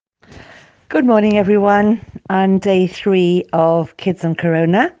Good morning, everyone. On day 3 of Kids on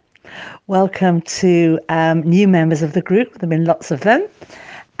Corona. Welcome to new members of the group. There have been lots of them.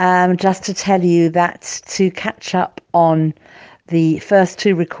 Just to tell you that to catch up on the first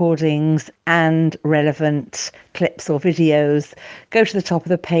 2 recordings and relevant clips or videos, go to the top of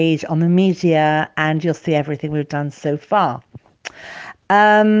the page on the media and you'll see everything we've done so far.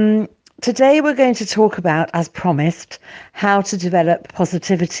 Today we're going to talk about, as promised, how to develop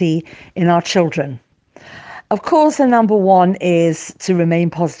positivity in our children. Of course, the number one is to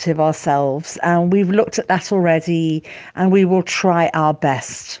remain positive ourselves, and we've looked at that already, and we will try our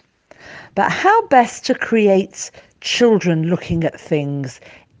best. But how best to create children looking at things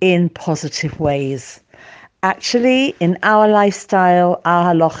in positive ways? Actually, in our lifestyle,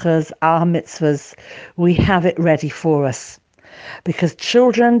 our halachas, our mitzvahs, we have it ready for us. Because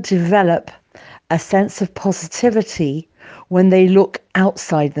children develop a sense of positivity when they look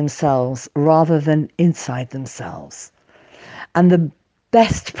outside themselves rather than inside themselves. And the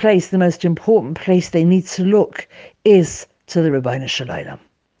best place, the most important place they need to look is to the Ribbono Shel Olam.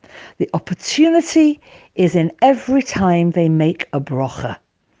 The opportunity is in every time they make a brocha.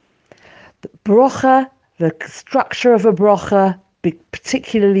 The brocha, the structure of a brocha,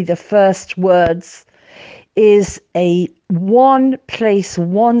 particularly the first words, is a one place,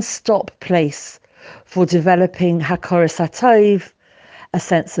 one stop place for developing Hakoras HaTov, a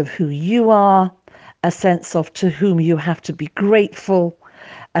sense of who you are, a sense of to whom you have to be grateful,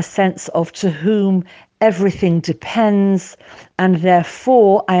 a sense of to whom everything depends, and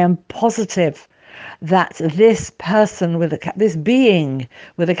therefore I am positive that this person this being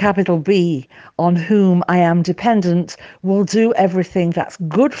with a capital B on whom I am dependent will do everything that's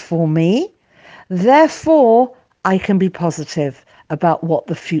good for me. Therefore, I can be positive about what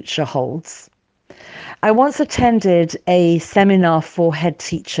the future holds. I once attended a seminar for head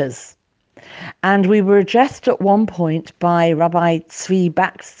teachers, and we were addressed at one point by Rabbi Tzvi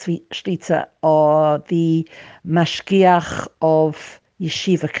Shlita, or the Mashgiach of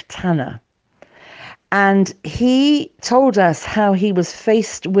Yeshiva Katana. And he told us how he was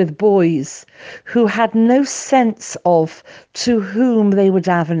faced with boys who had no sense of to whom they were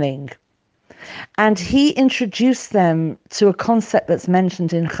davening. And he introduced them to a concept that's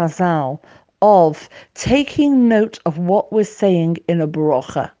mentioned in Chazal of taking note of what we're saying in a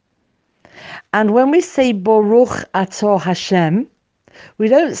brocha. And when we say Baruch Atah Hashem, we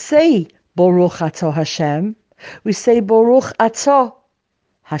don't say Baruch Atah Hashem, we say Baruch Atah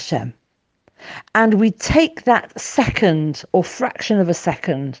Hashem. And we take that second or fraction of a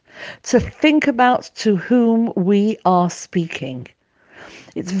second to think about to whom we are speaking.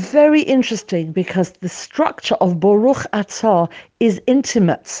 It's very interesting because the structure of Baruch Atah is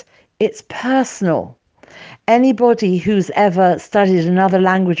intimate. It's personal. Anybody who's ever studied another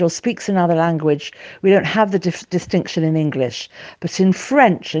language or speaks another language, we don't have the distinction in English, but in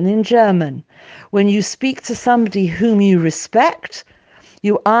French and in German, when you speak to somebody whom you respect,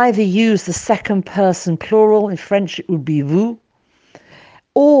 you either use the second person plural, in French it would be vous,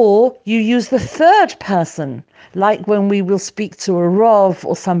 or you use the third person, like when we will speak to a Rav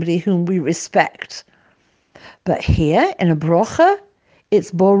or somebody whom we respect. But here, in a brocha,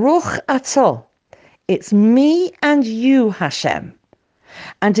 it's Baruch Atah. It's me and you, Hashem.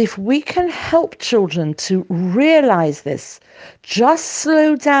 And if we can help children to realize this, just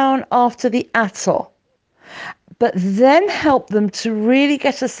slow down after the Atah, but then help them to really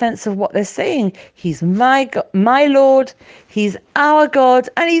get a sense of what they're saying. He's my God, my Lord, he's our God,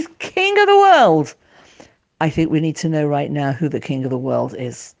 and he's King of the world. I think we need to know right now who the King of the world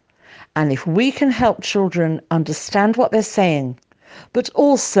is. And if we can help children understand what they're saying, but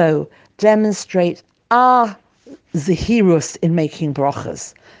also demonstrate our zehirus in making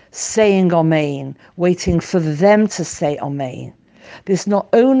brachas, saying Amen, waiting for them to say Amen. This not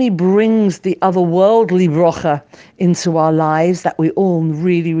only brings the otherworldly bracha into our lives that we all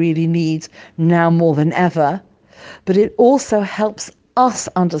really, really need now more than ever, but it also helps us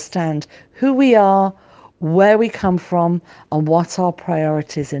understand who we are, where we come from, and what our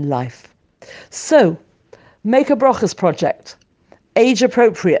priorities in life. So, make a brachas project, age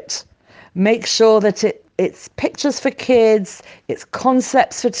appropriate. Make sure that it's pictures for kids, it's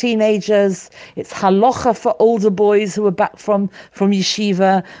concepts for teenagers, it's halacha for older boys who are back from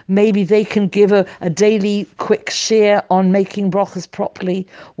yeshiva. Maybe they can give a daily quick share on making brachas properly.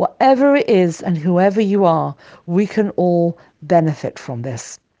 Whatever it is and whoever you are, we can all benefit from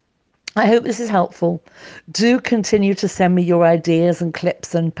this. I hope this is helpful. Do continue to send me your ideas and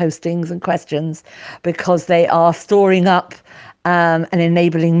clips and postings and questions, because they are storing up and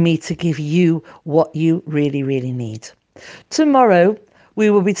enabling me to give you what you really, really need. Tomorrow, we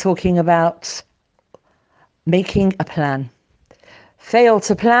will be talking about making a plan. Fail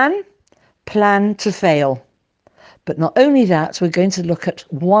to plan, plan to fail. But not only that, we're going to look at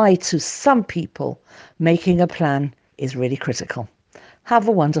why to some people making a plan is really critical. Have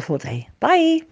a wonderful day. Bye.